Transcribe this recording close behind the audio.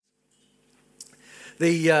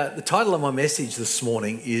The title of my message this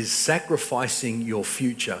morning is Sacrificing Your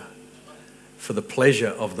Future for the Pleasure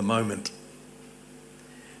of the Moment.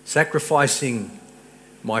 Sacrificing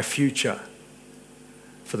my future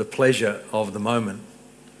for the pleasure of the moment.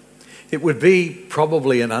 It would be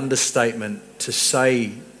probably an understatement to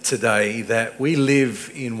say today that we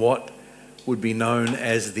live in what would be known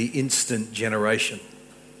as the instant generation.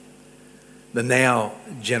 The now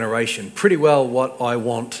generation. Pretty well what I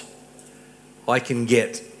want, I can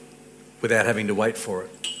get without having to wait for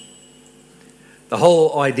it. The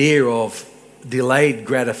whole idea of delayed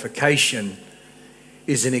gratification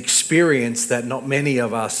is an experience that not many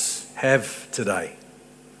of us have today.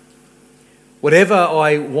 Whatever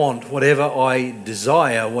I want, whatever I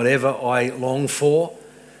desire, whatever I long for,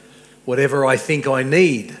 whatever I think I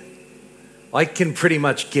need, I can pretty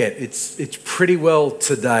much get. It's pretty well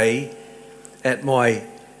today at my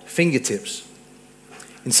fingertips.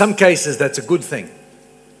 In some cases, that's a good thing.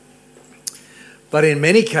 But in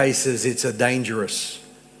many cases, it's a dangerous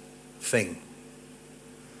thing.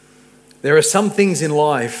 There are some things in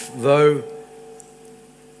life, though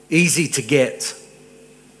easy to get,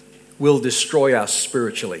 will destroy us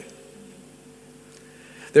spiritually.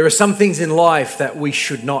 There are some things in life that we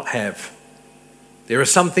should not have. There are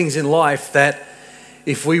some things in life that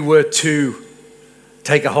if we were to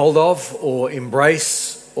take a hold of or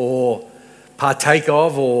embrace or partake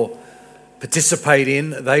of or participate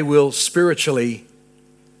in, they will spiritually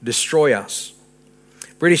destroy us.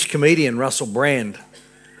 British comedian Russell Brand,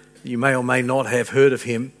 you may or may not have heard of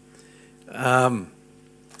him. I'm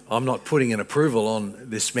not putting an approval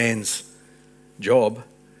on this man's job,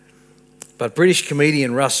 but British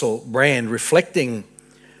comedian Russell Brand, reflecting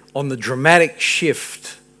on the dramatic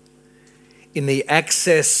shift in the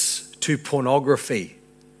access to pornography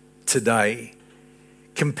today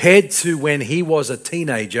compared to when he was a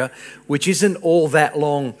teenager, which isn't all that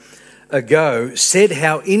long ago, said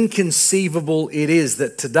how inconceivable it is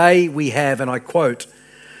that today we have, and I quote,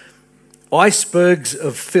 icebergs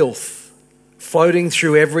of filth floating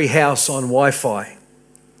through every house on Wi-Fi.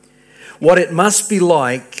 What it must be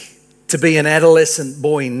like to be an adolescent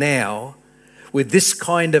boy now with this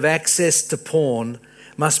kind of access to porn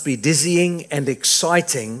must be dizzying and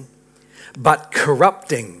exciting, but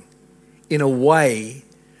corrupting in a way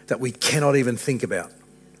that we cannot even think about.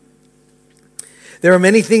 There are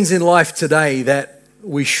many things in life today that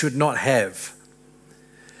we should not have.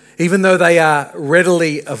 Even though they are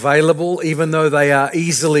readily available, even though they are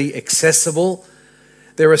easily accessible,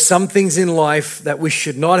 there are some things in life that we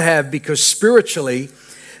should not have because spiritually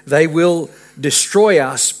they will destroy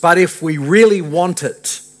us. But if we really want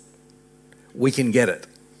it, we can get it.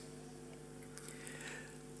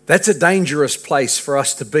 That's a dangerous place for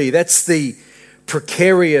us to be. That's the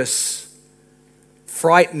precarious,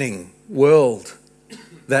 frightening world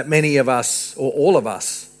that many of us, or all of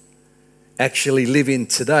us, actually live in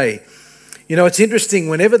today. You know, it's interesting,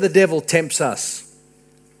 whenever the devil tempts us,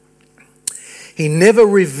 he never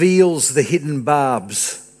reveals the hidden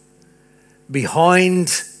barbs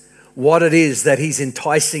behind what it is that he's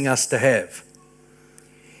enticing us to have.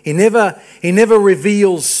 He never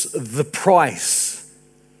reveals the price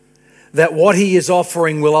that what he is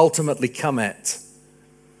offering will ultimately come at.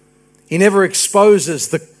 He never exposes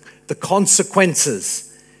the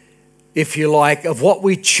consequences, if you like, of what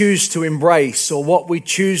we choose to embrace or what we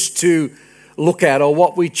choose to look at or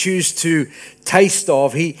what we choose to taste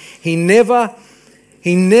of. He never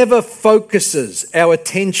focuses our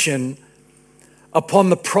attention upon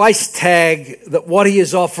the price tag that what he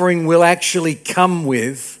is offering will actually come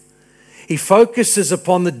with. He focuses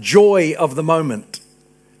upon the joy of the moment.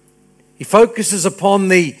 He focuses upon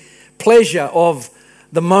the pleasure of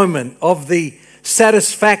the moment, of the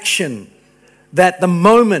satisfaction that the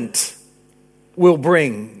moment will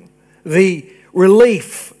bring, the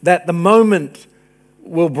relief that the moment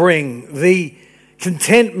will bring, the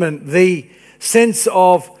contentment, the sense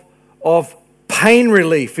of pain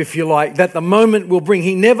relief, if you like, that the moment will bring.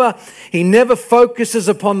 He never focuses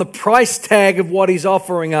upon the price tag of what he's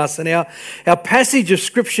offering us. And our passage of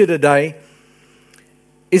scripture today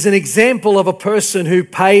is an example of a person who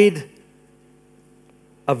paid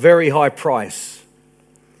a very high price.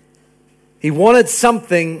 He wanted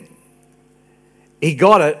something, he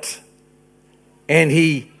got it, and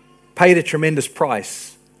he paid a tremendous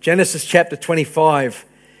price. Genesis chapter 25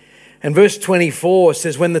 and verse 24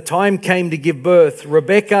 says, when the time came to give birth,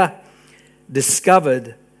 Rebekah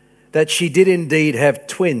discovered that she did indeed have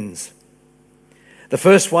twins. The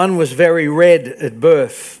first one was very red at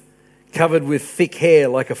birth, covered with thick hair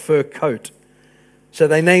like a fur coat. So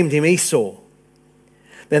they named him Esau.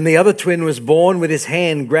 Then the other twin was born with his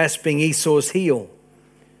hand grasping Esau's heel.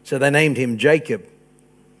 So they named him Jacob.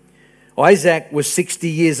 Isaac was 60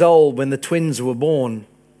 years old when the twins were born.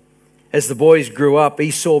 As the boys grew up,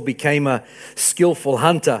 Esau became a skillful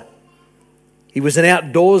hunter. He was an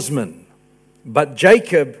outdoorsman, but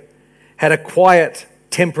Jacob had a quiet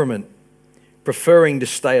temperament, preferring to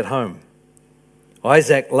stay at home.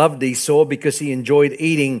 Isaac loved Esau because he enjoyed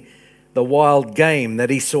eating the wild game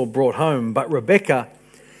that Esau brought home, but Rebekah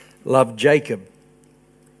loved Jacob.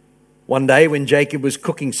 One day when Jacob was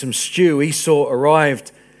cooking some stew, Esau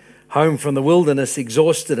arrived home from the wilderness,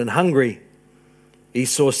 exhausted and hungry.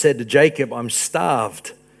 Esau said to Jacob, "I'm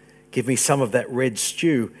starved. Give me some of that red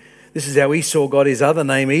stew." This is how Esau got his other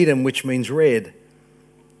name, Edom, which means red.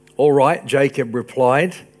 "All right," Jacob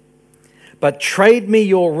replied, "but trade me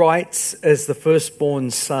your rights as the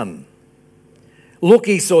firstborn son." "Look,"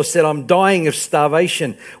 Esau said, "I'm dying of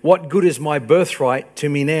starvation. What good is my birthright to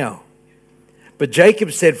me now?" But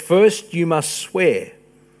Jacob said, "First you must swear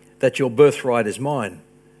that your birthright is mine."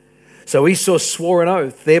 So Esau swore an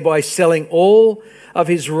oath, thereby selling all of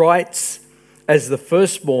his rights as the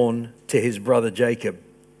firstborn to his brother Jacob.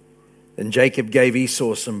 Then Jacob gave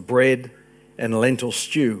Esau some bread and lentil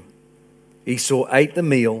stew. Esau ate the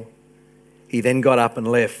meal. He then got up and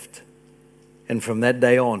left. And from that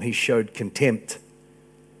day on, he showed contempt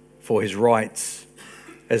for his rights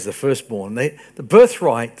as the firstborn. The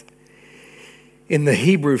birthright in the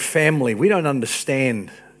Hebrew family, we don't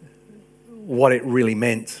understand what it really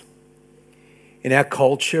meant. In our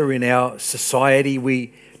culture, in our society,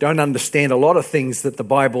 we don't understand a lot of things that the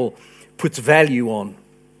Bible puts value on.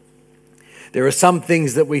 There are some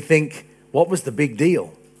things that we think, what was the big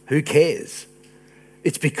deal? Who cares?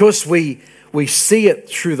 It's because we see it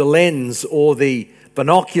through the lens or the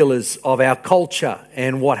binoculars of our culture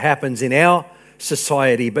and what happens in our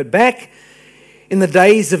society. But back in the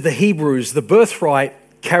days of the Hebrews, the birthright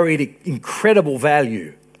carried incredible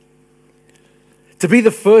value. To be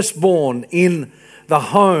the firstborn in the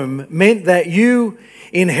home meant that you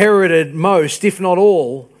inherited most, if not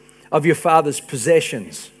all, of your father's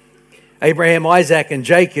possessions. Abraham, Isaac, and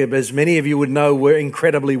Jacob, as many of you would know, were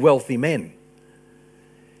incredibly wealthy men.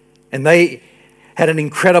 And they had an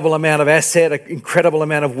incredible amount of asset, an incredible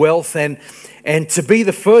amount of wealth. And to be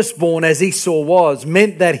the firstborn, as Esau was,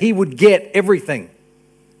 meant that he would get everything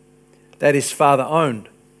that his father owned.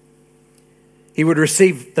 He would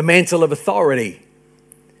receive the mantle of authority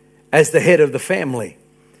as the head of the family.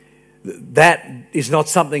 That is not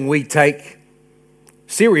something we take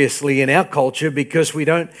seriously in our culture because we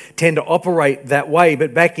don't tend to operate that way.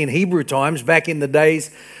 But back in Hebrew times, back in the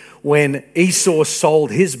days when Esau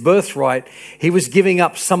sold his birthright, he was giving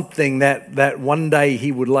up something that one day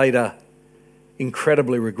he would later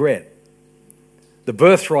incredibly regret. The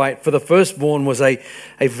birthright for the firstborn was a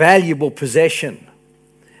valuable possession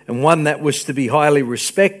and one that was to be highly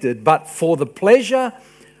respected, but for the pleasure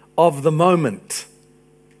of the moment,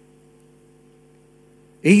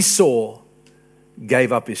 Esau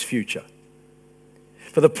gave up his future.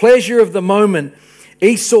 For the pleasure of the moment,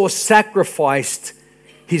 Esau sacrificed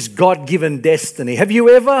his God-given destiny. Have you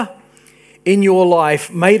ever in your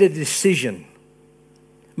life made a decision,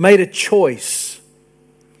 made a choice,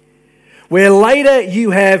 where later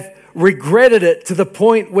you have regretted it to the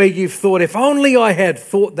point where you've thought, if only I had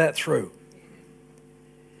thought that through.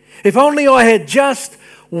 If only I had just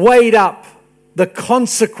weighed up the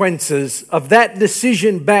consequences of that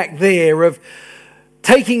decision back there, of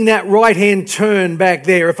taking that right-hand turn back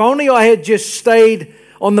there. If only I had just stayed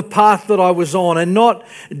on the path that I was on and not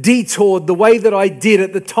detoured the way that I did.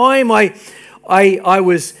 At the time, I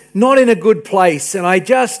was not in a good place, and I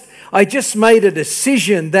just made a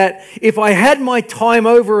decision that if I had my time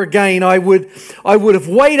over again, I would have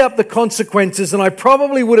weighed up the consequences, and I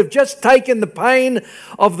probably would have just taken the pain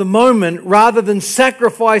of the moment rather than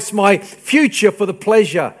sacrifice my future for the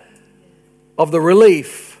pleasure of the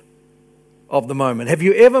relief of the moment. Have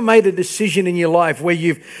you ever made a decision in your life where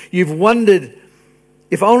you've wondered,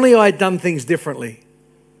 if only I had done things differently,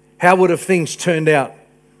 how would have things turned out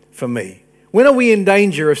for me? When are we in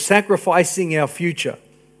danger of sacrificing our future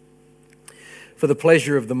for the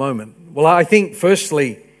pleasure of the moment? Well, I think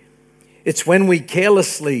firstly, it's when we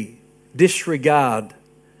carelessly disregard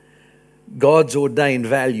God's ordained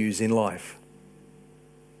values in life.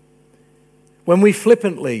 When we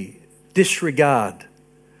flippantly disregard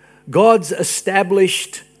God's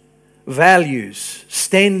established values,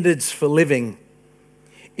 standards for living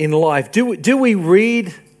in life. Do we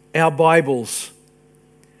read our Bibles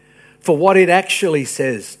for what it actually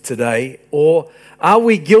says today, or are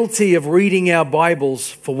we guilty of reading our Bibles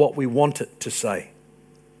for what we want it to say?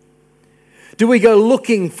 Do we go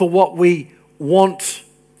looking for what we want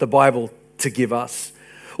the Bible to give us?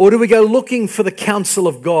 Or do we go looking for the counsel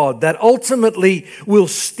of God that ultimately will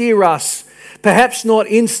steer us, perhaps not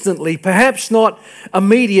instantly, perhaps not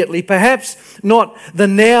immediately, perhaps not the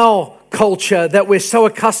now culture that we're so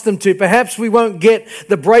accustomed to. Perhaps we won't get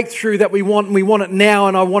the breakthrough that we want, and we want it now,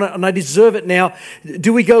 and I want it and I deserve it now.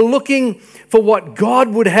 Do we go looking for what God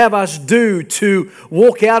would have us do to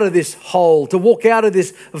walk out of this hole, to walk out of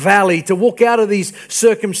this valley, to walk out of these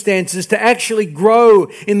circumstances, to actually grow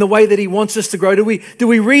in the way that He wants us to grow? Do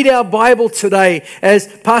we read our Bible today, as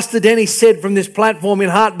Pastor Denny said from this platform in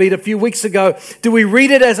Heartbeat a few weeks ago? Do we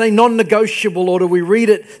read it as a non-negotiable, or do we read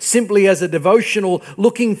it simply as a devotional,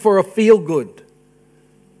 looking for a feel good?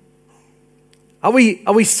 Are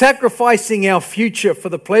we sacrificing our future for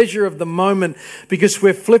the pleasure of the moment because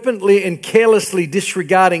we're flippantly and carelessly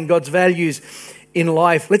disregarding God's values in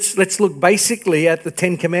life? Let's look basically at the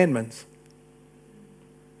 10 Commandments.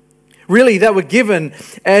 Really, they were given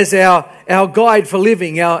as our guide for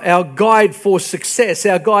living, our guide for success,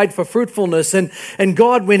 our guide for fruitfulness. And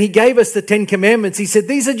God, when He gave us the 10 Commandments, He said,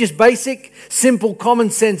 these are just basic, simple, common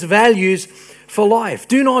sense values for life.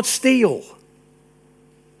 Do not steal.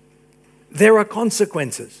 There are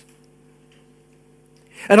consequences.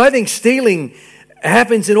 And I think stealing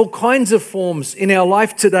happens in all kinds of forms in our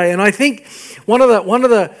life today. And I think one of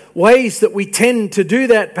the ways that we tend to do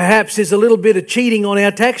that perhaps is a little bit of cheating on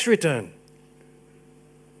our tax return.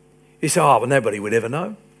 You say, oh, well, nobody would ever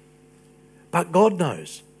know. But God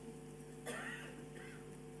knows.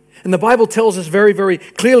 And the Bible tells us very, very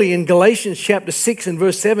clearly in Galatians chapter 6 and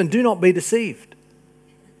verse 7, do not be deceived.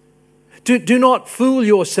 Do not fool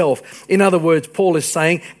yourself. In other words, Paul is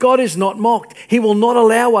saying, God is not mocked. He will not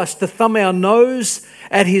allow us to thumb our nose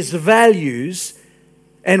at His values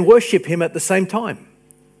and worship Him at the same time.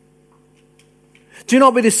 Do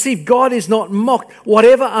not be deceived. God is not mocked.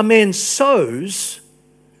 Whatever a man sows,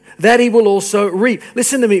 that he will also reap.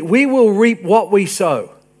 Listen to me. We will reap what we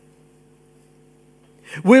sow.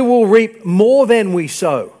 We will reap more than we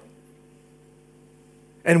sow.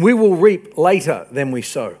 And we will reap later than we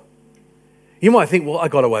sow. You might think, well, I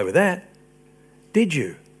got away with that. Did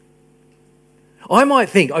you? I might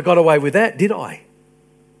think, I got away with that. Did I?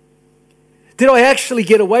 Did I actually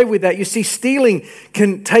get away with that? You see, stealing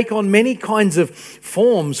can take on many kinds of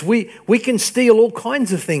forms. We can steal all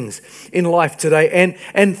kinds of things in life today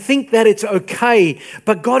and think that it's okay.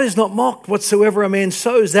 But God is not mocked. Whatsoever a man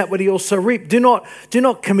sows, that would he also reap. Do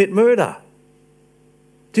not commit murder.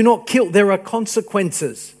 Do not kill. There are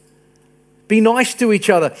consequences. Be nice to each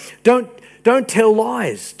other. Don't tell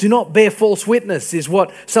lies. Do not bear false witness, is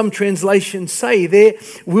what some translations say. There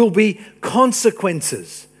will be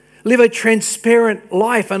consequences. Live a transparent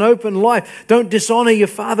life, an open life. Don't dishonor your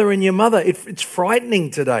father and your mother. It's frightening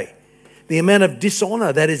today, the amount of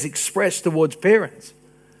dishonor that is expressed towards parents.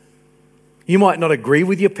 You might not agree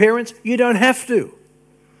with your parents. You don't have to.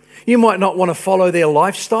 You might not want to follow their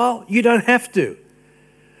lifestyle. You don't have to.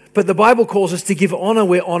 But the Bible calls us to give honor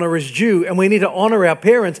where honor is due, and we need to honor our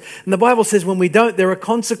parents. And the Bible says when we don't, there are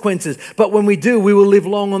consequences. But when we do, we will live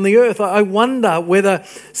long on the earth. I wonder whether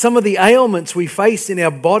some of the ailments we face in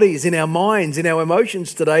our bodies, in our minds, in our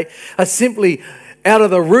emotions today are simply out of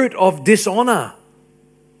the root of dishonor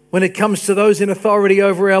when it comes to those in authority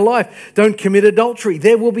over our life. Don't commit adultery.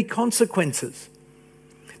 There will be consequences.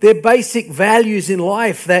 They're basic values in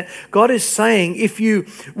life that God is saying if you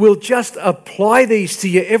will just apply these to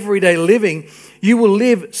your everyday living, you will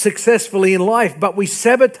live successfully in life. But we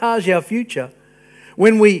sabotage our future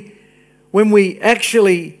when we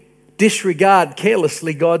actually disregard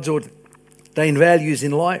carelessly God's ordained values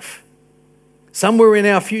in life. Somewhere in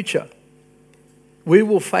our future, we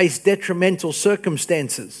will face detrimental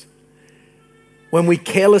circumstances when we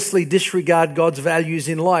carelessly disregard God's values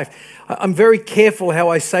in life. I'm very careful how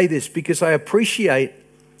I say this because I appreciate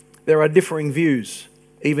there are differing views,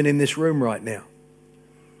 even in this room right now.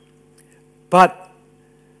 But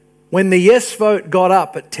when the yes vote got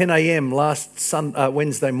up at 10 a.m. last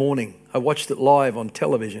Wednesday morning, I watched it live on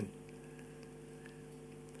television.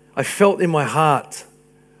 I felt in my heart,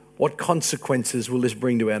 what consequences will this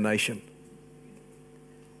bring to our nation?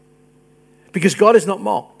 Because God is not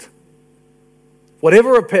mocked.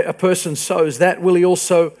 Whatever a person sows, that will he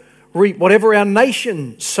also reap. Whatever our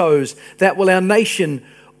nation sows, that will our nation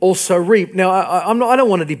also reap. Now, I don't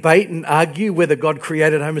want to debate and argue whether God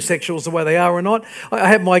created homosexuals the way they are or not. I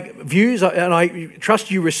have my views, and I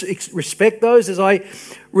trust you respect those as I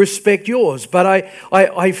respect yours. But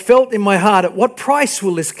I felt in my heart, at what price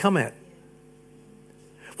will this come at?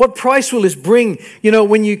 What price will this bring? You know,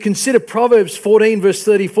 when you consider Proverbs 14, verse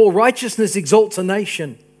 34, righteousness exalts a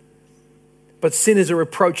nation, but sin is a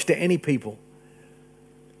reproach to any people.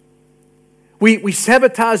 We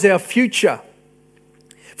sabotage our future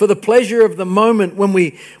for the pleasure of the moment when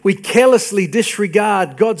we carelessly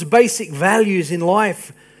disregard God's basic values in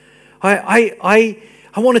life. I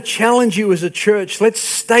want to challenge you as a church. Let's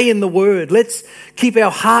stay in the Word. Let's keep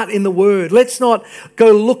our heart in the Word. Let's not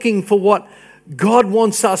go looking for what God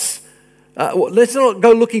wants us. Let's not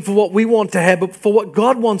go looking for what we want to have, but for what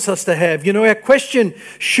God wants us to have. You know, our question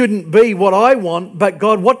shouldn't be what I want, but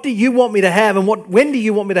God, what do you want me to have, and when do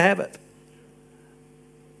you want me to have it?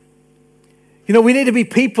 You know, we need to be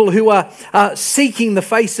people who are seeking the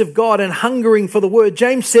face of God and hungering for the Word.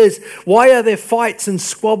 James says, why are there fights and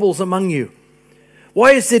squabbles among you?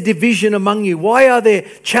 Why is there division among you? Why are there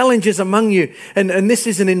challenges among you? And this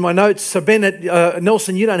isn't in my notes, so Bennett,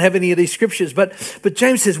 Nelson, you don't have any of these scriptures. But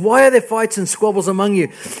James says, why are there fights and squabbles among you?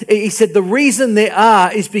 He said, the reason there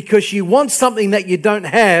are is because you want something that you don't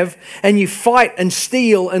have, and you fight and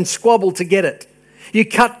steal and squabble to get it. You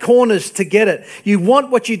cut corners to get it. You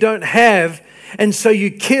want what you don't have, and so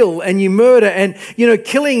you kill and you murder. And, you know,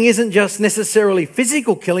 killing isn't just necessarily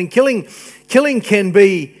physical killing. Killing can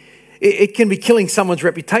be... It can be killing someone's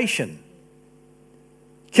reputation,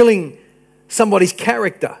 killing somebody's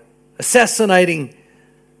character, assassinating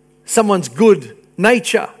someone's good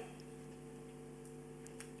nature.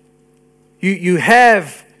 You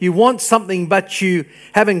want something, but you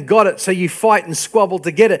haven't got it, so you fight and squabble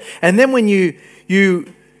to get it. And then when you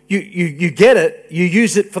get it, you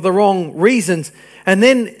use it for the wrong reasons. And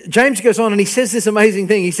then James goes on and he says this amazing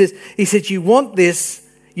thing. He says, you want this,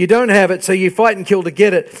 you don't have it, so you fight and kill to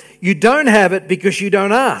get it. You don't have it because you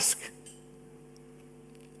don't ask.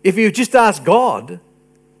 If you just ask God,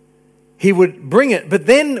 He would bring it. But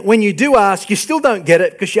then when you do ask, you still don't get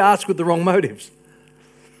it because you ask with the wrong motives.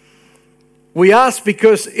 We ask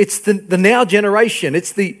because it's the now generation.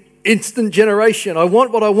 It's the instant generation. I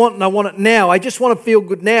want what I want, and I want it now. I just want to feel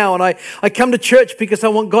good now. And I come to church because I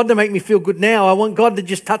want God to make me feel good now. I want God to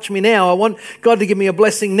just touch me now. I want God to give me a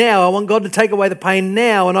blessing now. I want God to take away the pain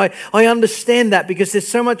now. And I understand that because there's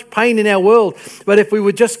so much pain in our world. But if we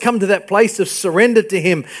would just come to that place of surrender to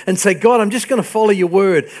Him and say, God, I'm just going to follow your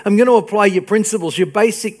word. I'm going to apply your principles, your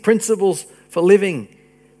basic principles for living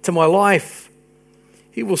to my life.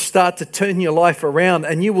 He will start to turn your life around,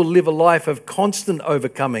 and you will live a life of constant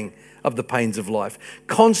overcoming of the pains of life,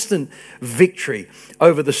 constant victory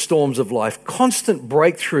over the storms of life, constant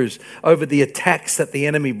breakthroughs over the attacks that the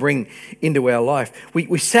enemy bring into our life.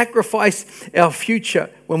 We sacrifice our future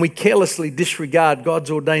when we carelessly disregard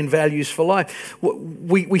God's ordained values for life.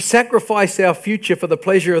 We sacrifice our future for the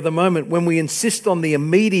pleasure of the moment when we insist on the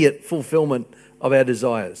immediate fulfillment of our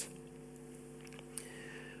desires.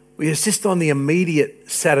 We insist on the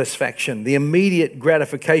immediate satisfaction, the immediate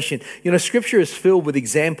gratification. You know, Scripture is filled with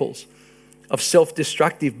examples of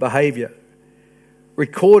self-destructive behavior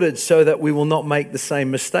recorded so that we will not make the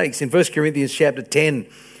same mistakes. In 1 Corinthians chapter 10,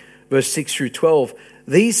 verse 6 through 12,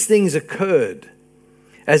 these things occurred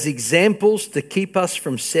as examples to keep us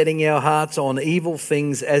from setting our hearts on evil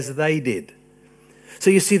things as they did.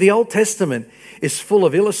 So you see, the Old Testament is full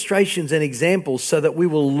of illustrations and examples so that we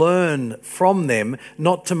will learn from them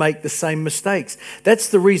not to make the same mistakes. That's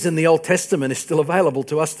the reason the Old Testament is still available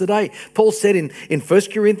to us today. Paul said in 1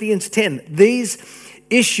 Corinthians 10, these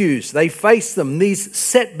issues, they face them, these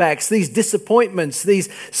setbacks, these disappointments, these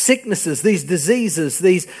sicknesses, these diseases,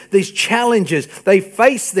 these challenges, they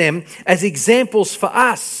face them as examples for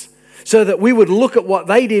us so that we would look at what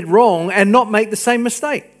they did wrong and not make the same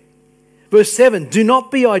mistake. Verse 7, do not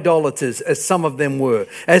be idolaters as some of them were.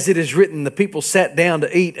 As it is written, the people sat down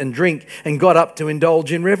to eat and drink and got up to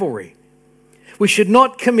indulge in revelry. We should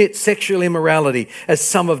not commit sexual immorality as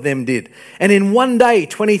some of them did. And in one day,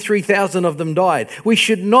 23,000 of them died. We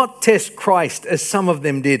should not test Christ as some of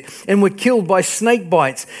them did and were killed by snake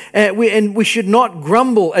bites. And we should not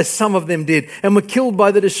grumble as some of them did and were killed by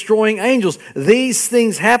the destroying angels. These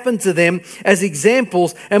things happened to them as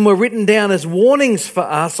examples and were written down as warnings for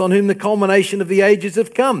us on whom the culmination of the ages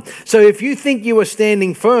have come. So if you think you are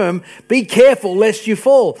standing firm, be careful lest you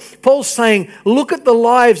fall. Paul's saying, look at the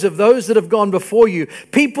lives of those that have gone before you,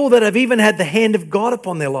 people that have even had the hand of God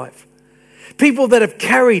upon their life, people that have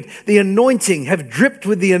carried the anointing, have dripped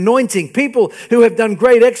with the anointing, people who have done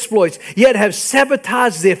great exploits, yet have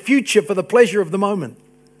sabotaged their future for the pleasure of the moment.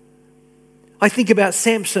 I think about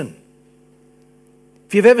Samson.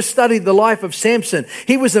 If you've ever studied the life of Samson,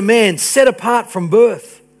 he was a man set apart from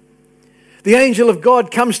birth. The angel of God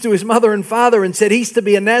comes to his mother and father and said he's to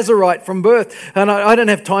be a Nazarite from birth. And I don't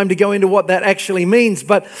have time to go into what that actually means,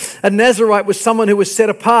 but a Nazarite was someone who was set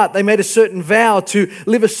apart. They made a certain vow to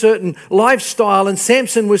live a certain lifestyle, and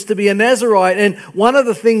Samson was to be a Nazarite. And one of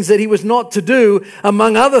the things that he was not to do,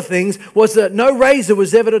 among other things, was that no razor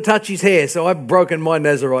was ever to touch his hair. So I've broken my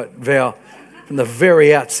Nazarite vow from the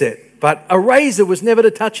very outset. But a razor was never to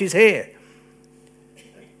touch his hair.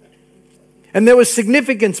 And there was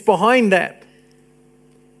significance behind that.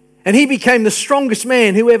 And he became the strongest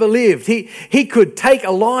man who ever lived. He could take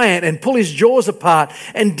a lion and pull his jaws apart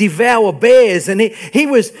and devour bears. And he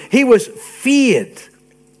was feared.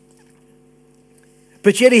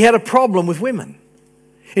 But yet he had a problem with women.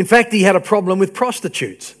 In fact, he had a problem with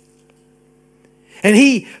prostitutes. And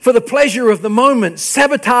he, for the pleasure of the moment,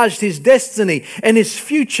 sabotaged his destiny and his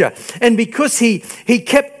future. And because he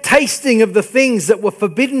kept tasting of the things that were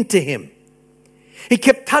forbidden to him, he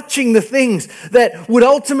kept touching the things that would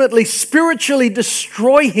ultimately spiritually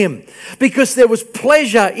destroy him, because there was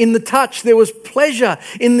pleasure in the touch. There was pleasure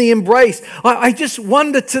in the embrace. I just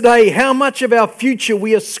wonder today how much of our future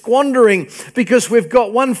we are squandering because we've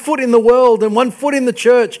got one foot in the world and one foot in the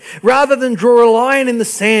church, rather than draw a line in the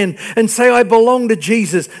sand and say, I belong to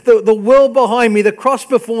Jesus. The world behind me, the cross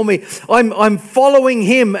before me, I'm following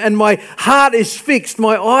him, and my heart is fixed.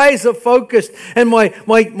 My eyes are focused, and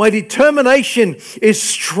my determination is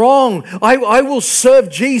strong. I will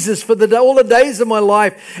serve Jesus for all the days of my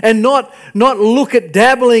life, and not look at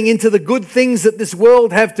dabbling into the good things that this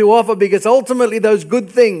world have to offer, because ultimately those good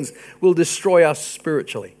things will destroy us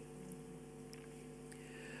spiritually.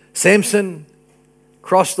 Samson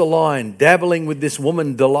crossed the line, dabbling with this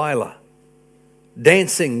woman Delilah,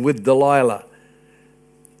 dancing with Delilah.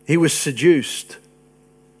 He was seduced.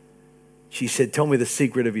 She said, tell me the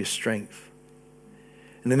secret of your strength.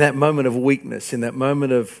 And in that moment of weakness, in that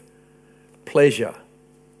moment of pleasure,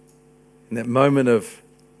 in that moment of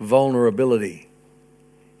vulnerability,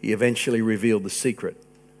 he eventually revealed the secret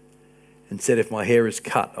and said, if my hair is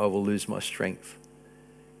cut, I will lose my strength.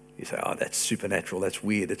 You say, oh, that's supernatural, that's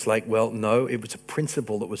weird. It's like, well, no, it was a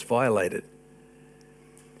principle that was violated.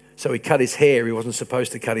 So he cut his hair. He wasn't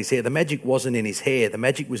supposed to cut his hair. The magic wasn't in his hair. The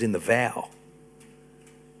magic was in the vow,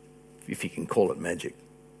 if you can call it magic.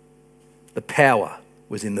 The power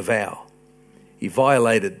was in the vow. He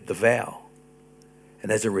violated the vow.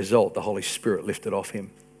 And as a result, the Holy Spirit lifted off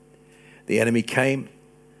him. The enemy came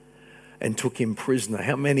and took him prisoner.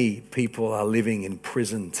 How many people are living in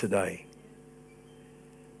prison today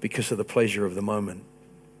because of the pleasure of the moment?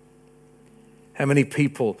 How many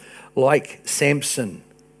people, like Samson,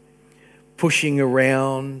 pushing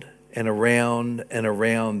around and around and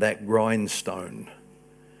around that grindstone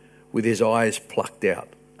with his eyes plucked out,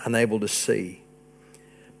 unable to see,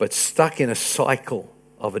 but stuck in a cycle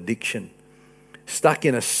of addiction, stuck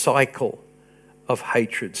in a cycle of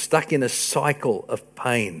hatred, stuck in a cycle of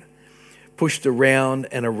pain, pushed around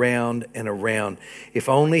and around and around. If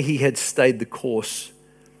only he had stayed the course,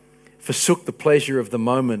 forsook the pleasure of the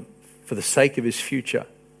moment for the sake of his future,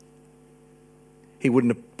 he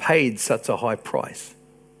wouldn't have paid such a high price.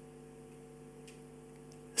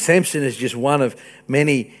 Samson is just one of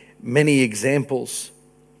many, many examples,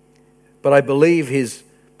 but I believe his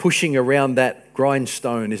pushing around that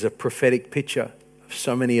grindstone is a prophetic picture of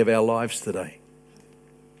so many of our lives today.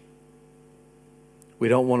 We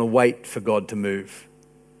don't want to wait for God to move.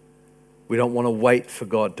 We don't want to wait for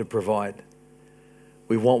God to provide.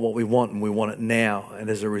 We want what we want, and we want it now. And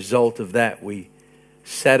as a result of that, we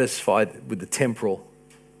satisfy with the temporal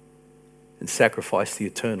and sacrifice the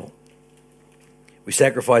eternal. We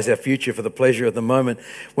sacrifice our future for the pleasure of the moment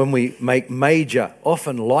when we make major,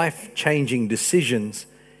 often life-changing decisions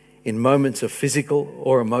in moments of physical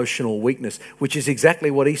or emotional weakness, which is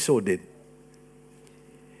exactly what Esau did.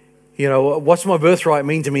 You know, what's my birthright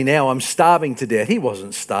mean to me now? I'm starving to death. He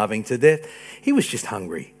wasn't starving to death. He was just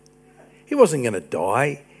hungry. He wasn't going to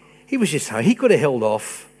die. He was just hungry. He could have held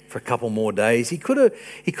off for a couple more days. He could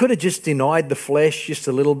have just denied the flesh just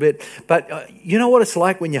a little bit. But you know what it's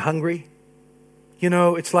like when you're hungry? You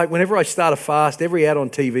know, it's like whenever I start a fast, every ad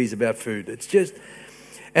on TV is about food. It's just,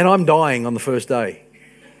 and I'm dying on the first day.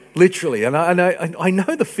 Literally, and I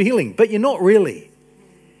know the feeling, but you're not really.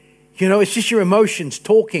 You know, it's just your emotions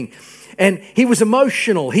talking. And he was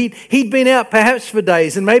emotional. He'd been out perhaps for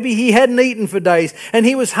days, and maybe he hadn't eaten for days, and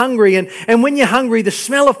he was hungry. And when you're hungry, the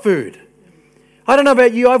smell of food. I don't know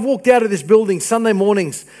about you, I've walked out of this building Sunday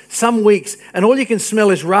mornings, some weeks, and all you can smell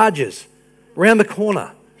is Rajas around the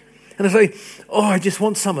corner. And I say, oh, I just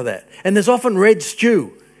want some of that. And there's often red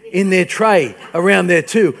stew in their tray around there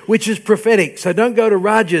too, which is prophetic. So don't go to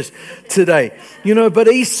Rajas today. You know, but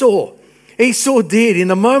Esau, Esau did in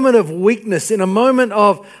a moment of weakness, in a moment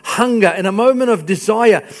of hunger, in a moment of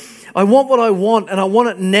desire. I want what I want, and I want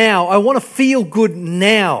it now. I want to feel good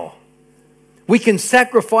now. We can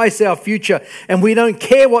sacrifice our future, and we don't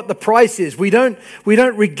care what the price is. We don't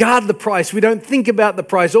regard the price. We don't think about the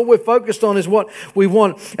price. All we're focused on is what we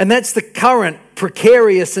want. And that's the current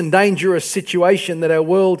precarious and dangerous situation that our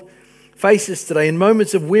world faces today. In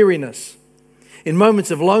moments of weariness, in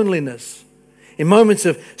moments of loneliness, in moments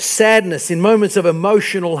of sadness, in moments of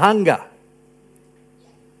emotional hunger.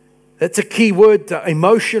 That's a key word, to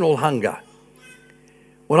emotional hunger.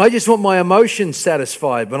 When I just want my emotions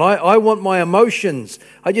satisfied, when I want my emotions,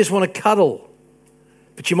 I just want to cuddle.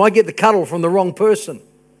 But you might get the cuddle from the wrong person.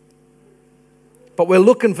 But we're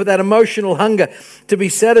looking for that emotional hunger to be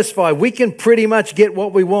satisfied. We can pretty much get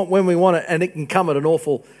what we want when we want it, and it can come at an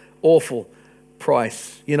awful, awful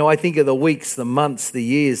price. You know, I think of the weeks, the months, the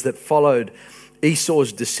years that followed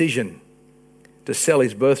Esau's decision to sell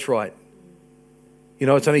his birthright. You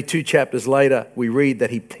know, it's only 2 chapters later we read that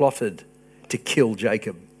he plotted to kill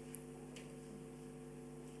Jacob.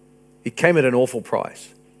 It came at an awful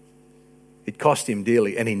price. It cost him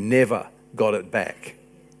dearly, and he never got it back.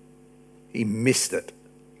 He missed it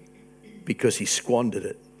because he squandered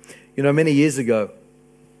it. You know, many years ago,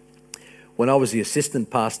 when I was the assistant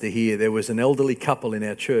pastor here, there was an elderly couple in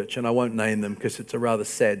our church, and I won't name them because it's a rather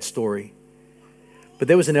sad story. But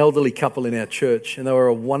there was an elderly couple in our church, and they were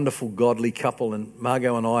a wonderful, godly couple. And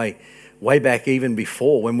Margot and I, way back even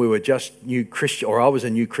before, when we were just new Christian, or I was a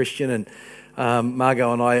new Christian, and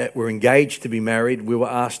Margot and I were engaged to be married, we were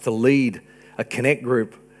asked to lead a connect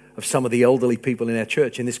group of some of the elderly people in our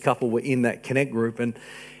church. And this couple were in that connect group, and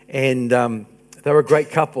they were a great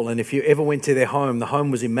couple. And if you ever went to their home, the home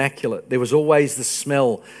was immaculate. There was always the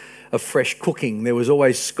smell of fresh cooking. There was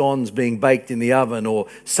always scones being baked in the oven or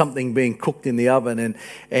something being cooked in the oven.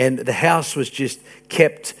 And the house was just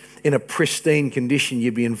kept in a pristine condition.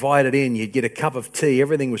 You'd be invited in, you'd get a cup of tea.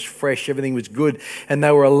 Everything was fresh, everything was good. And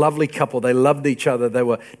they were a lovely couple. They loved each other. They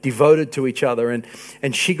were devoted to each other.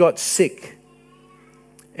 And she got sick.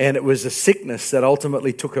 And it was a sickness that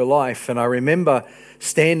ultimately took her life. And I remember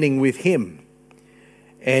standing with him.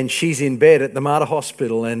 And she's in bed at the Mater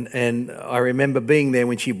Hospital, and I remember being there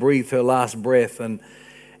when she breathed her last breath,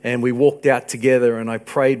 and we walked out together, and I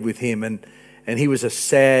prayed with him, and he was a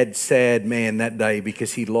sad, sad man that day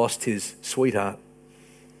because he lost his sweetheart.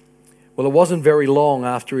 Well, it wasn't very long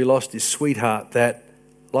after he lost his sweetheart that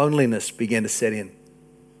loneliness began to set in.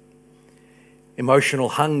 Emotional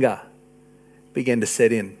hunger began to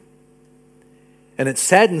set in. And it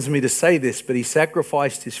saddens me to say this, but he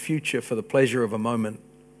sacrificed his future for the pleasure of a moment.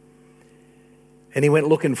 And he went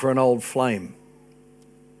looking for an old flame.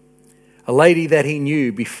 A lady that he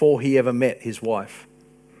knew before he ever met his wife.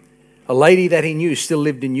 A lady that he knew still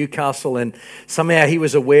lived in Newcastle, and somehow he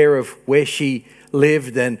was aware of where she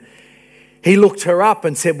lived, and he looked her up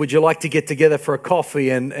and said, "Would you like to get together for a coffee?"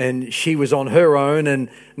 And she was on her own, and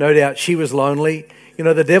no doubt she was lonely. You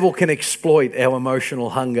know, the devil can exploit our emotional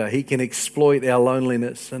hunger. He can exploit our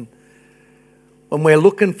loneliness. And when we're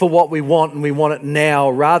looking for what we want and we want it now,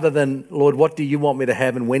 rather than, "Lord, what do you want me to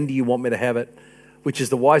have and when do you want me to have it?" which is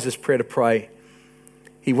the wisest prayer to pray.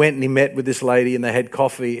 He went and he met with this lady and they had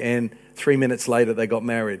coffee, and 3 minutes later they got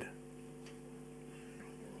married.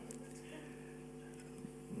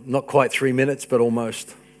 Not quite 3 minutes, but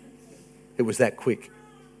almost. It was that quick.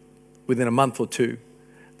 Within a month or two,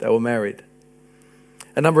 they were married.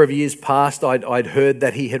 A number of years passed. I'd heard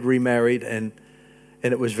that he had remarried, and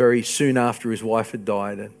it was very soon after his wife had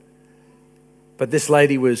died. But this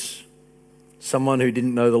lady was someone who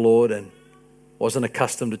didn't know the Lord and wasn't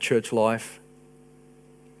accustomed to church life.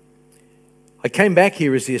 I came back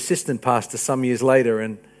here as the assistant pastor some years later,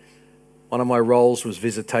 and one of my roles was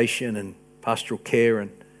visitation and pastoral care, and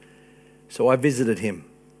so I visited him.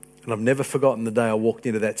 And I've never forgotten the day I walked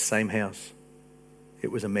into that same house.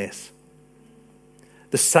 It was a mess.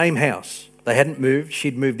 The same house. They hadn't moved.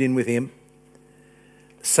 She'd moved in with him.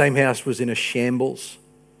 The same house was in a shambles.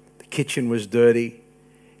 The kitchen was dirty.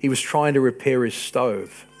 He was trying to repair his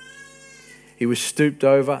stove. He was stooped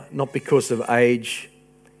over, not because of age.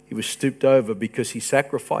 He was stooped over because he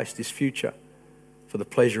sacrificed his future for the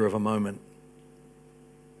pleasure of a moment.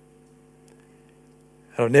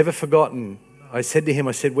 And I've never forgotten, I said to him,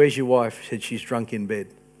 "Where's your wife?" He said, "She's drunk in bed."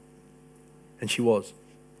 And she was.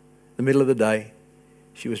 In the middle of the day,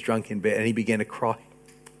 she was drunk in bed, and he began to cry.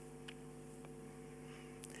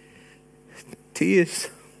 Tears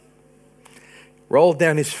rolled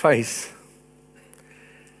down his face.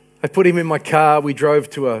 I put him in my car. We drove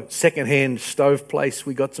to a second-hand stove place.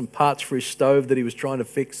 We got some parts for his stove that he was trying to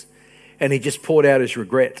fix, and he just poured out his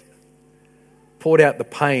regret poured out the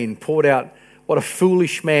pain, poured out what a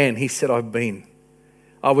foolish man he said I've been.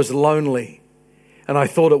 I was lonely and I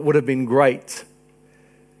thought it would have been great.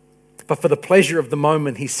 But for the pleasure of the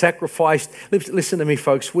moment, he sacrificed. Listen to me,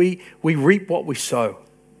 folks. We reap what we sow.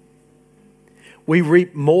 We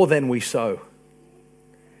reap more than we sow.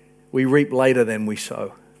 We reap later than we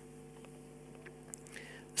sow.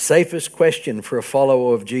 Safest question for a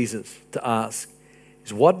follower of Jesus to ask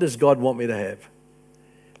is, what does God want me to have?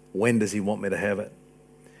 When does he want me to have it?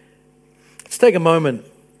 Let's take a moment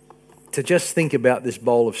to just think about this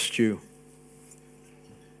bowl of stew.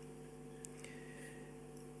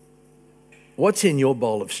 What's in your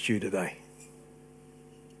bowl of stew today?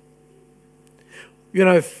 You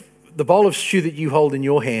know, if the bowl of stew that you hold in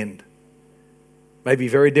your hand may be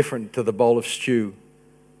very different to the bowl of stew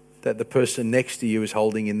that the person next to you is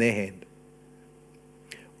holding in their hand.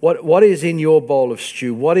 What is in your bowl of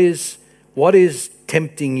stew? What is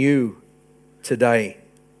tempting you today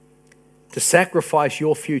to sacrifice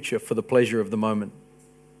your future for the pleasure of the moment?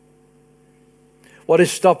 What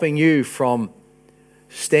is stopping you from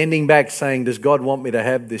standing back saying, does God want me to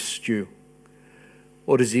have this stew?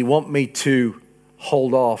 Or does he want me to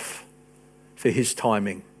hold off for his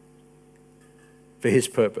timing, for his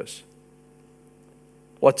purpose?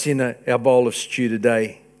 What's in our bowl of stew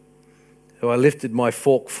today? So I lifted my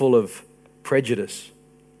fork full of prejudice,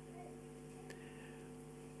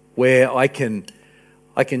 where I can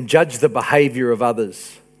judge the behavior of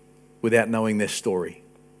others without knowing their story.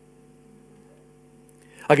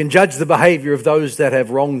 I can judge the behavior of those that have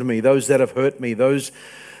wronged me, those that have hurt me, those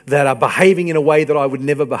that are behaving in a way that I would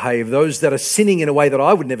never behave, those that are sinning in a way that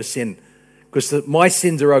I would never sin, because my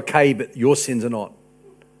sins are okay, but your sins are not,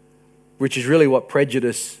 which is really what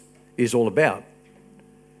prejudice is all about.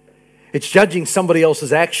 It's judging somebody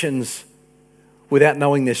else's actions without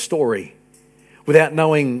knowing their story, without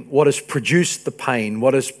knowing what has produced the pain,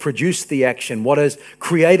 what has produced the action, what has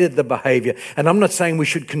created the behavior. And I'm not saying we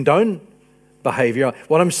should condone behavior.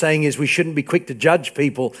 What I'm saying is we shouldn't be quick to judge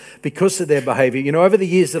people because of their behavior. You know, over the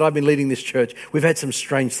years that I've been leading this church, we've had some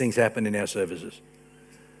strange things happen in our services.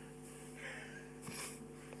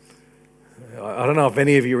 I don't know if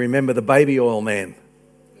any of you remember the baby oil man.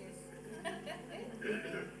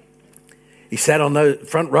 He sat on the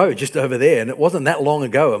front row just over there, and it wasn't that long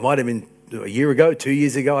ago. It might have been a year ago, 2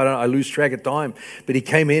 years ago. I lose track of time. But he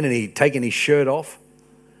came in and he'd taken his shirt off,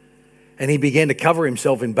 and he began to cover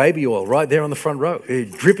himself in baby oil right there on the front row,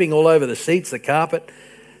 dripping all over the seats, the carpet.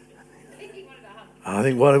 I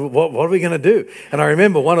think, what are we going to do? And I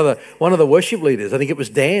remember one of the worship leaders, I think it was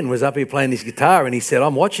Dan, was up here playing his guitar, and he said,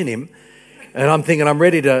 I'm watching him, and I'm thinking I'm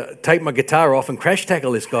ready to take my guitar off and crash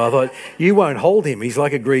tackle this guy. I thought, you won't hold him. He's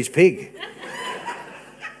like a greased pig.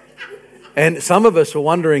 And some of us were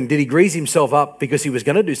wondering, did he grease himself up because he was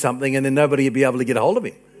going to do something and then nobody would be able to get a hold of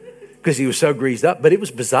him because he was so greased up? But it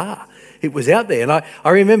was bizarre. It was out there. And I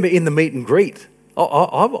remember in the meet and greet,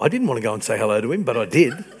 I didn't want to go and say hello to him, but I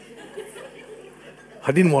did.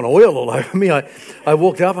 I didn't want oil all over me. I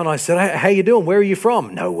walked up and I said, hey, how you doing? Where are you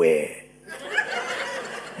from? Nowhere.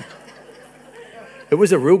 It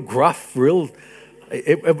was a real gruff,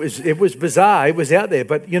 it was bizarre. It was out there.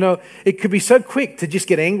 But, you know, it could be so quick to just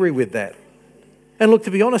get angry with that. And look,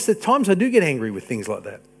 to be honest, at times I do get angry with things like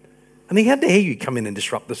that. I mean, how dare you come in and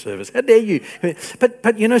disrupt the service? How dare you?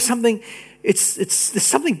 But you know something, there's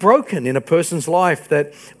something broken in a person's life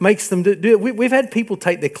that makes them do it. We've had people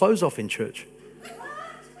take their clothes off in church.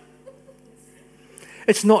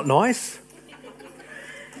 It's not nice.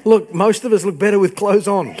 Look, most of us look better with clothes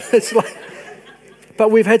on. It's like... But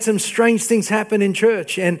we've had some strange things happen in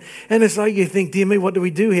church, and it's like you think, dear me, what do we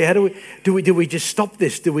do here? How do we just stop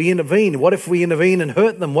this? Do we intervene? What if we intervene and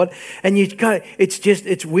hurt them? And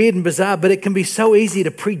it's weird and bizarre, but it can be so easy to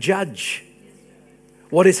prejudge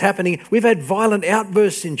what is happening. We've had violent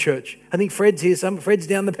outbursts in church. I think Fred's here. Fred's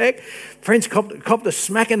down the back. Fred's copped a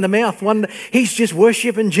smack in the mouth. He's just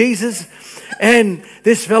worshiping Jesus, and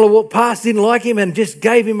this fellow walked past, didn't like him, and just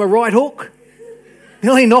gave him a right hook.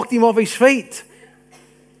 Nearly knocked him off his feet.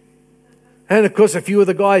 And, of course, a few of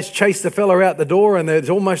the guys chased the fella out the door, and there's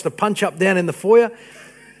almost a punch-up down in the foyer.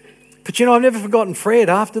 But, you know, I've never forgotten Fred.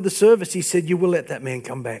 After the service, he said, you will let that man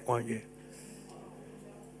come back, won't you?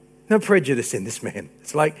 No prejudice in this man.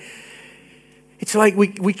 It's like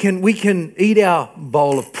we can eat our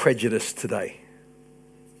bowl of prejudice today.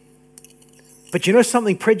 But you know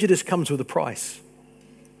something? Prejudice comes with a price.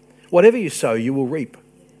 Whatever you sow, you will reap.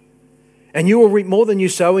 And you will reap more than you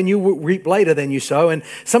sow, and you will reap later than you sow. And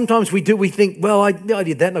sometimes we think, well, I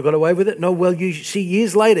did that and I got away with it. No, well, you see,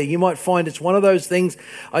 years later, you might find it's one of those things.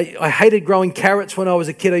 I hated growing carrots when I was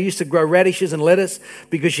a kid. I used to grow radishes and lettuce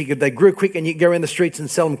because they grew quick and you could go around the streets and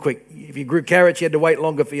sell them quick. If you grew carrots, you had to wait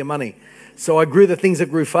longer for your money. So I grew the things that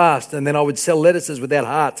grew fast, and then I would sell lettuces without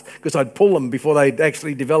hearts because I'd pull them before they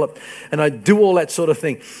actually developed. And I'd do all that sort of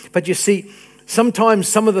thing. But you see, sometimes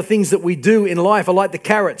some of the things that we do in life are like the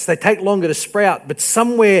carrots. They take longer to sprout, but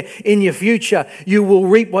somewhere in your future, you will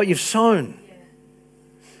reap what you've sown.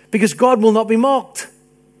 Because God will not be mocked.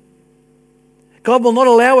 God will not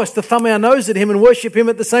allow us to thumb our nose at him and worship him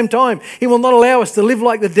at the same time. He will not allow us to live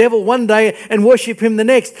like the devil one day and worship him the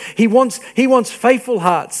next. He wants faithful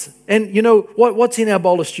hearts. And you know, what's in our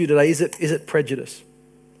bowl of stew today? Is it prejudice?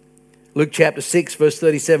 Luke chapter 6, verse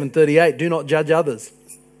 37, 38. Do not judge others,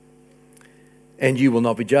 and you will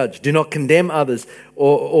not be judged. Do not condemn others,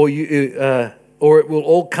 or it will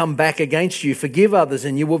all come back against you. Forgive others,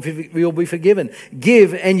 and you will be forgiven.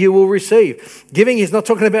 Give, and you will receive. Giving is not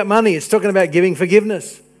talking about money. It's talking about giving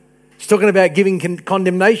forgiveness. It's talking about giving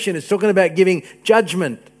condemnation. It's talking about giving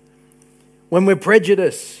judgment. When we're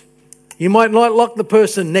prejudiced, you might not like the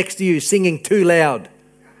person next to you singing too loud.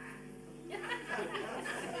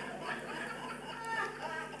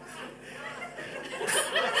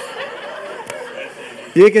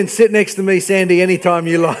 You can sit next to me, Sandy, anytime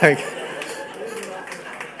you like.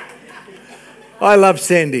 I love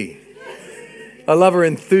Sandy. I love her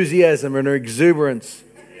enthusiasm and her exuberance.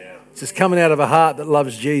 It's just coming out of a heart that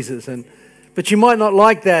loves Jesus. But you might not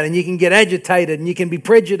like that, and you can get agitated and you can be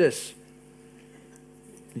prejudiced.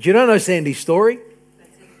 But you don't know Sandy's story.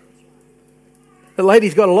 The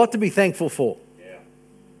lady's got a lot to be thankful for.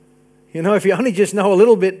 You know, if you only just know a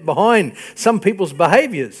little bit behind some people's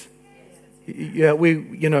behaviours.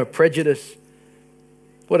 Prejudice.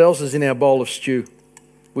 What else is in our bowl of stew?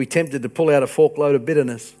 We tempted to pull out a forkload of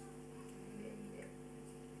bitterness.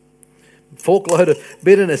 Forkload of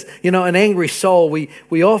bitterness. You know, an angry soul.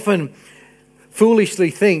 We often foolishly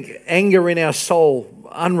think anger in our soul,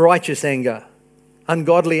 unrighteous anger,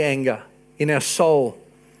 ungodly anger in our soul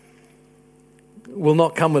will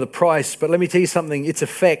not come with a price. But let me tell you something, its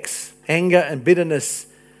effects, anger and bitterness,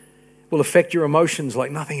 will affect your emotions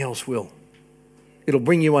like nothing else will. It'll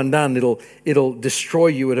bring you undone. It'll destroy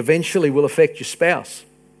you. It eventually will affect your spouse.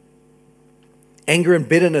 Anger and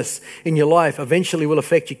bitterness in your life eventually will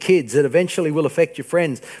affect your kids. It eventually will affect your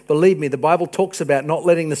friends. Believe me, the Bible talks about not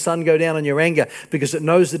letting the sun go down on your anger because it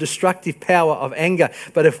knows the destructive power of anger.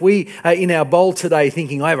 But if we are in our bowl today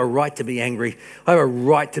thinking, I have a right to be angry, I have a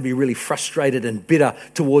right to be really frustrated and bitter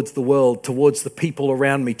towards the world, towards the people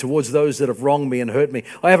around me, towards those that have wronged me and hurt me,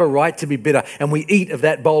 I have a right to be bitter, and we eat of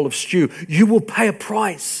that bowl of stew, you will pay a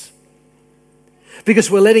price because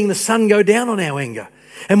we're letting the sun go down on our anger.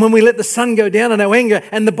 And when we let the sun go down on our anger,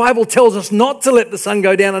 and the Bible tells us not to let the sun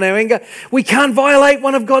go down on our anger, we can't violate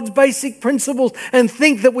one of God's basic principles and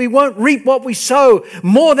think that we won't reap what we sow,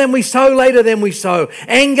 more than we sow, later than we sow.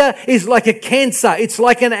 Anger is like a cancer. It's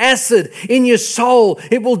like an acid in your soul.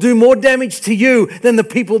 It will do more damage to you than the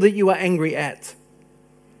people that you are angry at.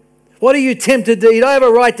 What are you tempted to eat? I have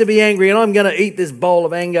a right to be angry, and I'm going to eat this bowl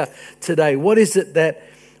of anger today. What is it that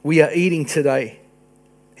we are eating today?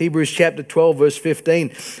 Hebrews chapter 12, verse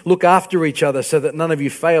 15. Look after each other so that none of you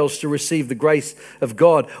fails to receive the grace of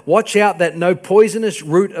God. Watch out that no poisonous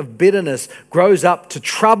root of bitterness grows up to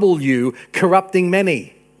trouble you, corrupting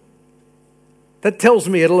many. That tells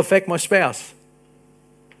me it'll affect my spouse.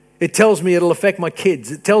 It tells me it'll affect my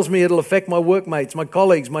kids. It tells me it'll affect my workmates, my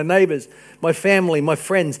colleagues, my neighbours, my family, my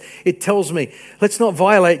friends. It tells me, let's not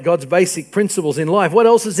violate God's basic principles in life. What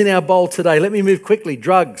else is in our bowl today? Let me move quickly.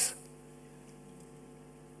 Drugs.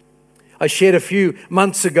 I shared a few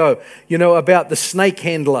months ago, about the snake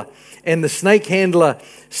handler. And the snake handler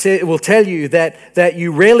will tell you that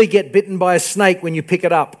you rarely get bitten by a snake when you pick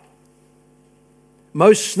it up.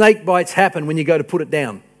 Most snake bites happen when you go to put it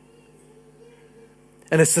down.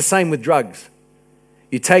 And it's the same with drugs.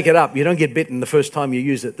 You take it up, you don't get bitten the first time you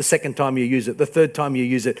use it, the second time you use it, the third time you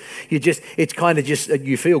use it. It's kind of just,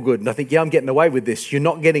 you feel good. And I think, I'm getting away with this. You're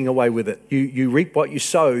not getting away with it. You reap what you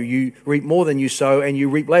sow. You reap more than you sow, and you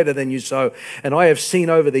reap later than you sow. And I have seen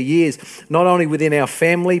over the years, not only within our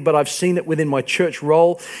family, but I've seen it within my church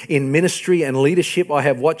role in ministry and leadership. I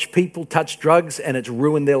have watched people touch drugs, and it's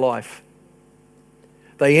ruined their life.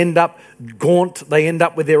 They end up gaunt, they end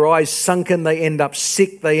up with their eyes sunken, they end up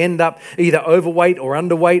sick, they end up either overweight or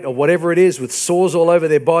underweight or whatever it is, with sores all over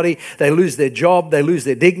their body. They lose their job, they lose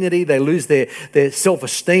their dignity, they lose their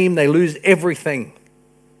self-esteem, they lose everything.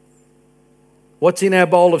 What's in our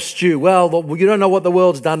bowl of stew? Well, you don't know what the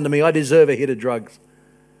world's done to me. I deserve a hit of drugs.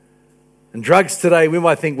 And drugs today, we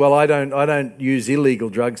might think, well, I don't use illegal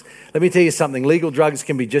drugs. Let me tell you something. Legal drugs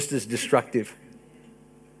can be just as destructive.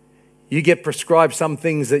 You get prescribed some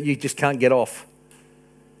things that you just can't get off.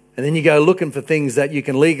 And then you go looking for things that you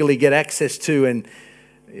can legally get access to, and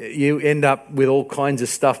you end up with all kinds of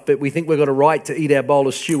stuff. But we think we've got a right to eat our bowl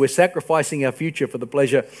of stew. We're sacrificing our future for the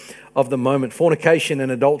pleasure of the moment. Fornication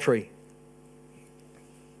and adultery.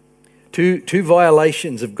 Two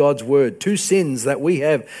violations of God's word. Two sins that we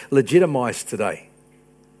have legitimized today.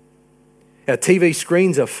 Our TV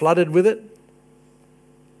screens are flooded with it.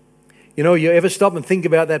 You know, you ever stop and think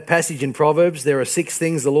about that passage in Proverbs? There are 6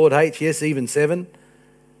 things the Lord hates, yes, even 7.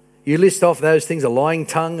 You list off those things: a lying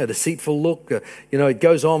tongue, a deceitful look. It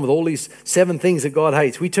goes on with all these 7 things that God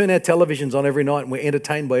hates. We turn our televisions on every night and we're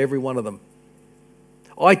entertained by every one of them.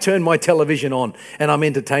 I turn my television on and I'm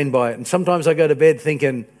entertained by it. And sometimes I go to bed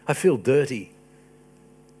thinking, I feel dirty.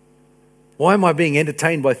 Why am I being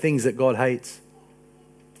entertained by things that God hates?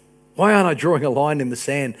 Why aren't I drawing a line in the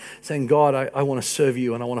sand saying, God, I want to serve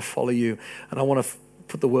you and I want to follow you and I want to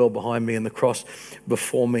put the world behind me and the cross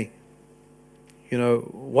before me? You know,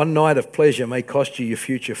 one night of pleasure may cost you your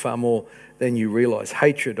future far more than you realize.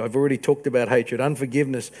 Hatred, I've already talked about hatred.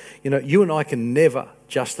 Unforgiveness, you and I can never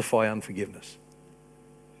justify unforgiveness.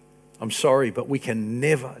 I'm sorry, but we can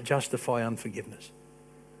never justify unforgiveness.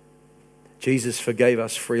 Jesus forgave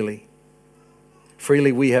us freely.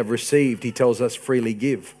 Freely we have received, he tells us, freely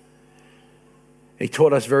give. He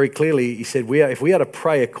taught us very clearly, he said, if we are to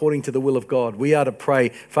pray according to the will of God, we are to pray,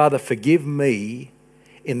 Father, forgive me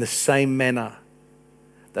in the same manner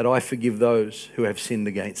that I forgive those who have sinned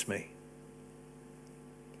against me.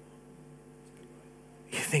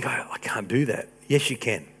 You think, I can't do that. Yes, you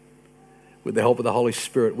can. With the help of the Holy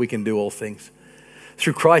Spirit, we can do all things.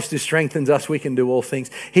 Through Christ who strengthens us, we can do all things.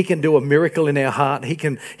 He can do a miracle in our heart. He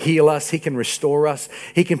can heal us. He can restore us.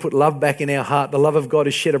 He can put love back in our heart. The love of God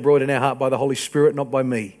is shed abroad in our heart by the Holy Spirit, not by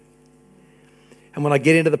me. And when I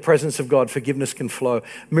get into the presence of God, forgiveness can flow.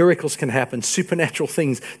 Miracles can happen. Supernatural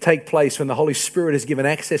things take place when the Holy Spirit has given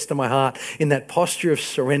access to my heart in that posture of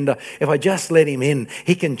surrender. If I just let him in,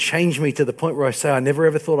 he can change me to the point where I say, I never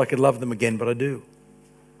ever thought I could love them again, but I do.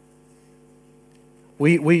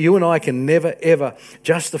 You and I can never, ever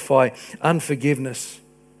justify unforgiveness.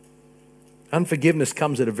 Unforgiveness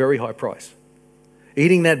comes at a very high price.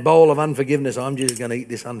 Eating that bowl of unforgiveness, I'm just going to eat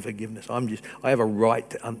this unforgiveness. I have a right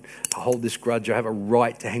to hold this grudge. I have a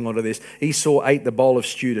right to hang on to this. Esau ate the bowl of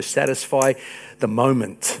stew to satisfy the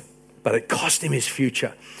moment, but it cost him his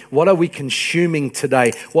future. What are we consuming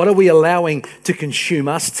today? What are we allowing to consume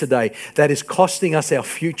us today that is costing us our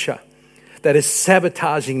future? That is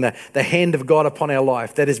sabotaging the hand of God upon our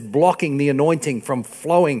life, that is blocking the anointing from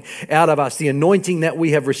flowing out of us. The anointing that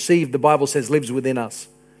we have received, the Bible says, lives within us.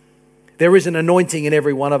 There is an anointing in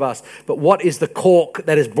every one of us. But what is the cork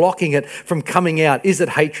that is blocking it from coming out? Is it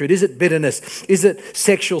hatred? Is it bitterness? Is it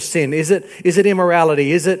sexual sin? Is it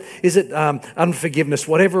immorality? Is it unforgiveness?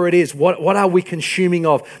 Whatever it is, what are we consuming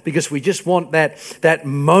of? Because we just want that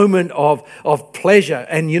moment of pleasure.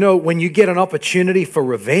 And when you get an opportunity for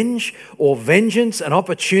revenge or vengeance, an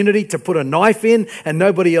opportunity to put a knife in and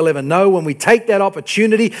nobody will ever know, when we take that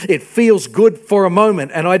opportunity, it feels good for a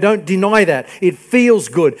moment. And I don't deny that. It feels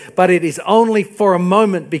good, but it is only for a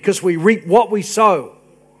moment, because we reap what we sow.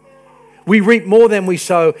 We reap more than we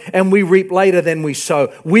sow, and we reap later than we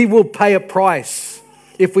sow. We will pay a price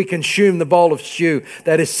if we consume the bowl of stew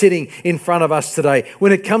that is sitting in front of us today.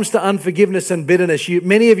 When it comes to unforgiveness and bitterness,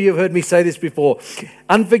 many of you have heard me say this before.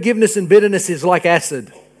 Unforgiveness and bitterness is like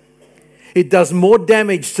acid. It does more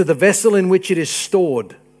damage to the vessel in which it is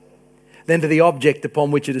stored than to the object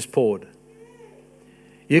upon which it is poured.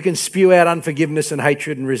 You can spew out unforgiveness and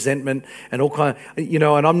hatred and resentment and all kind of,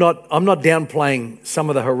 and I'm not downplaying some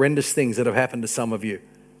of the horrendous things that have happened to some of you.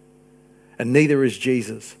 And neither is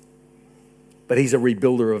Jesus. But he's a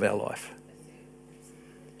rebuilder of our life.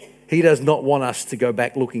 He does not want us to go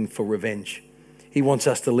back looking for revenge. He wants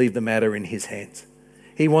us to leave the matter in his hands.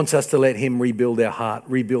 He wants us to let him rebuild our heart,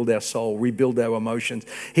 rebuild our soul, rebuild our emotions.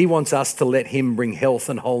 He wants us to let him bring health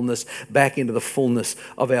and wholeness back into the fullness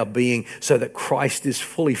of our being, so that Christ is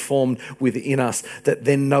fully formed within us, that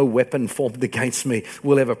then no weapon formed against me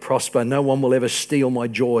will ever prosper. No one will ever steal my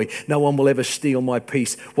joy. No one will ever steal my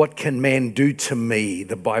peace. What can man do to me,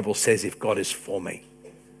 the Bible says, if God is for me?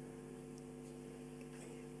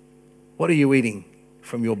 What are you eating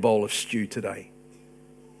from your bowl of stew today?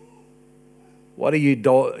 What are you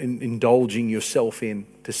indulging yourself in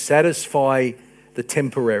to satisfy the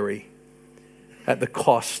temporary at the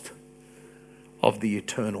cost of the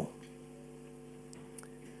eternal?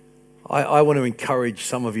 I want to encourage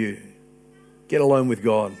some of you, get alone with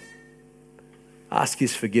God. Ask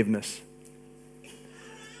his forgiveness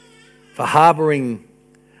for harboring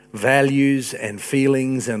values and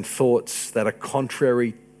feelings and thoughts that are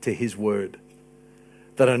contrary to his word,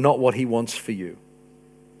 that are not what he wants for you.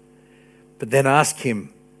 But then ask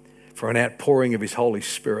him for an outpouring of his Holy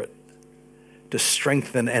Spirit to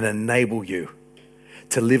strengthen and enable you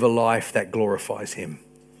to live a life that glorifies him,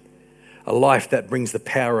 a life that brings the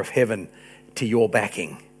power of heaven to your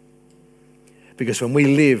backing. Because when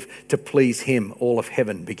we live to please him, all of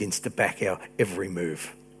heaven begins to back our every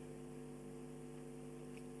move.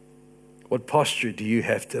 What posture do you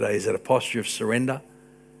have today? Is it a posture of surrender?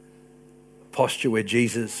 A posture where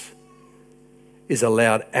Jesus is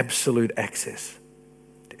allowed absolute access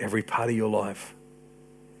to every part of your life?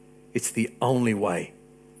 It's the only way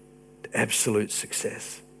to absolute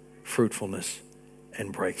success, fruitfulness,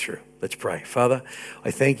 and breakthrough. Let's pray. Father,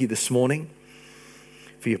 I thank you this morning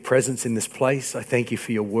for your presence in this place. I thank you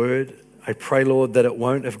for your word. I pray, Lord, that it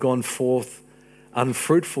won't have gone forth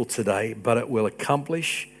unfruitful today, but it will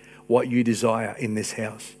accomplish what you desire in this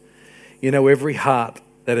house. You know every heart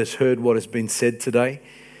that has heard what has been said today.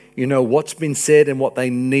 You know what's been said and what they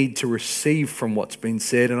need to receive from what's been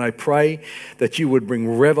said. And I pray that you would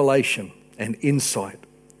bring revelation and insight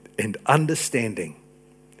and understanding,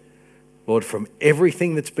 Lord, from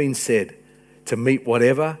everything that's been said to meet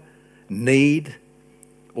whatever need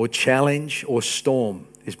or challenge or storm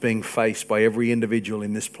is being faced by every individual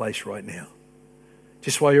in this place right now.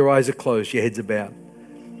 Just while your eyes are closed, your heads are bowed.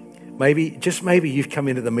 Maybe you've come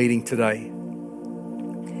into the meeting today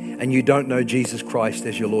and you don't know Jesus Christ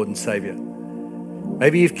as your Lord and Savior.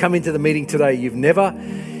 Maybe you've come into the meeting today, you've never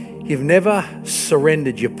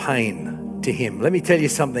surrendered your pain to him. Let me tell you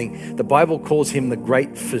something. The Bible calls him the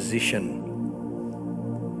great physician.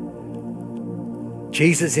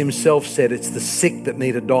 Jesus himself said it's the sick that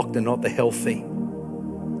need a doctor, not the healthy.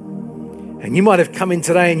 And you might have come in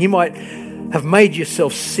today and you might have made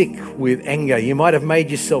yourself sick with anger. You might have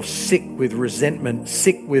made yourself sick with resentment,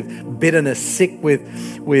 sick with bitterness, sick with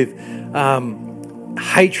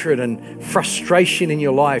hatred and frustration in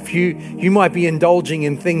your life. You might be indulging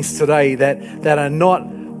in things today that are not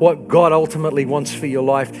what God ultimately wants for your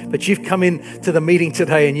life. But you've come in to the meeting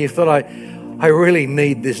today and you thought, I really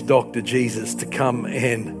need this Dr. Jesus to come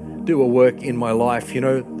and do a work in my life. You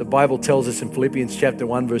know, the Bible tells us in Philippians chapter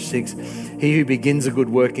 1, verse 6, he who begins a good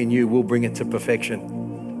work in you will bring it to perfection.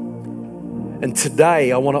 And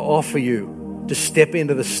today I want to offer you to step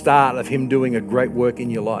into the start of him doing a great work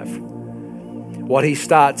in your life. What he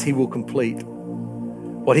starts, he will complete.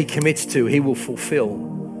 What he commits to, he will fulfill.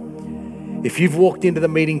 If you've walked into the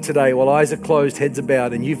meeting today while eyes are closed, heads are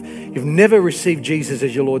bowed, and you've never received Jesus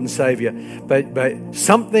as your Lord and Savior, but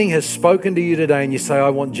something has spoken to you today and you say, I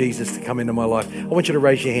want Jesus to come into my life, I want you to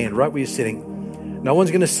raise your hand right where you're sitting. No one's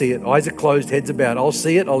going to see it. Eyes are closed, heads are bowed. I'll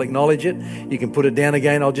see it. I'll acknowledge it. You can put it down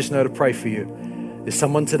again. I'll just know to pray for you. There's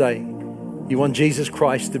someone today, you want Jesus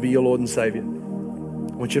Christ to be your Lord and Savior.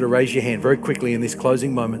 I want you to raise your hand very quickly in these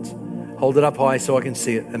closing moments. Hold it up high so I can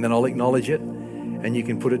see it, and then I'll acknowledge it, and you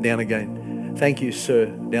can put it down again. Thank you, sir.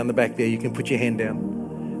 Down the back there, you can put your hand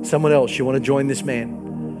down. Someone else, you want to join this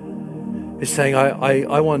man, is saying,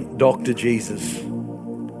 I want Dr. Jesus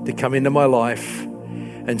to come into my life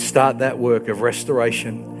and start that work of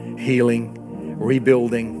restoration, healing,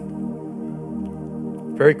 rebuilding.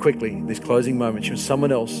 Very quickly, these closing moments, you're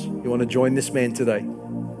someone else, you want to join this man today,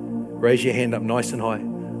 raise your hand up nice and high.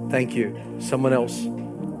 Thank you. Someone else.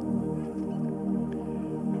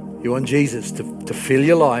 You want Jesus to fill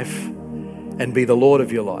your life and be the Lord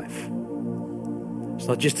of your life. It's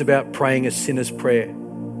not just about praying a sinner's prayer.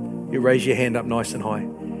 You raise your hand up nice and high,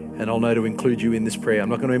 and I'll know to include you in this prayer. I'm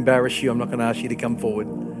not going to embarrass you. I'm not going to ask you to come forward.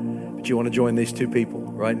 But you want to join these two people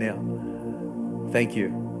right now. Thank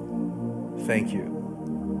you. Thank you.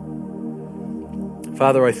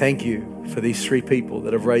 Father, I thank you for these three people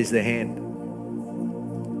that have raised their hand.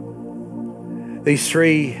 These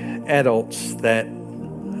three adults that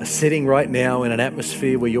are sitting right now in an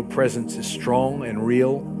atmosphere where your presence is strong and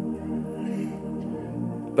real,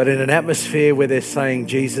 but in an atmosphere where they're saying,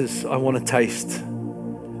 Jesus, I want a taste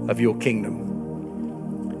of your kingdom.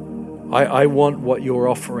 I want what you're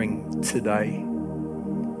offering today.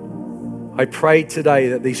 I pray today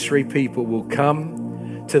that these three people will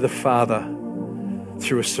come to the Father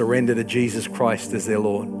through a surrender to Jesus Christ as their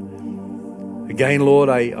Lord. Again, Lord,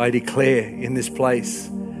 I declare in this place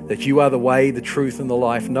that you are the way, the truth, and the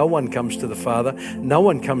life. No one comes to the Father. No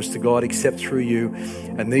one comes to God except through you.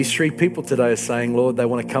 And these three people today are saying, Lord, they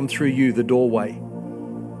want to come through you, the doorway,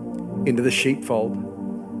 into the sheepfold.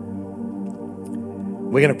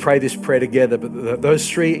 We're going to pray this prayer together, but those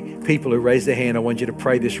three people who raised their hand, I want you to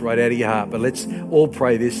pray this right out of your heart. But let's all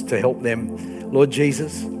pray this to help them. Lord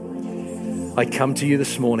Jesus, I come to you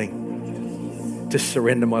this morning to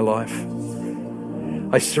surrender my life.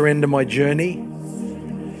 I surrender my journey,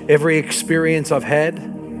 every experience I've had,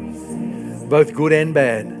 both good and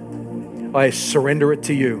bad. I surrender it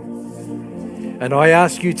to you. And I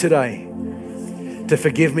ask you today to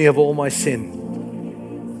forgive me of all my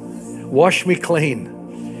sin. Wash me clean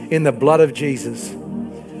in the blood of Jesus.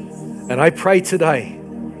 And I pray today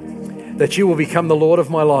that you will become the Lord of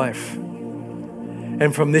my life.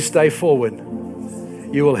 And from this day forward,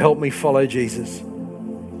 you will help me follow Jesus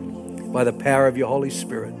by the power of your Holy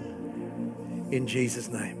Spirit. In Jesus'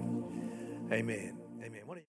 name, amen.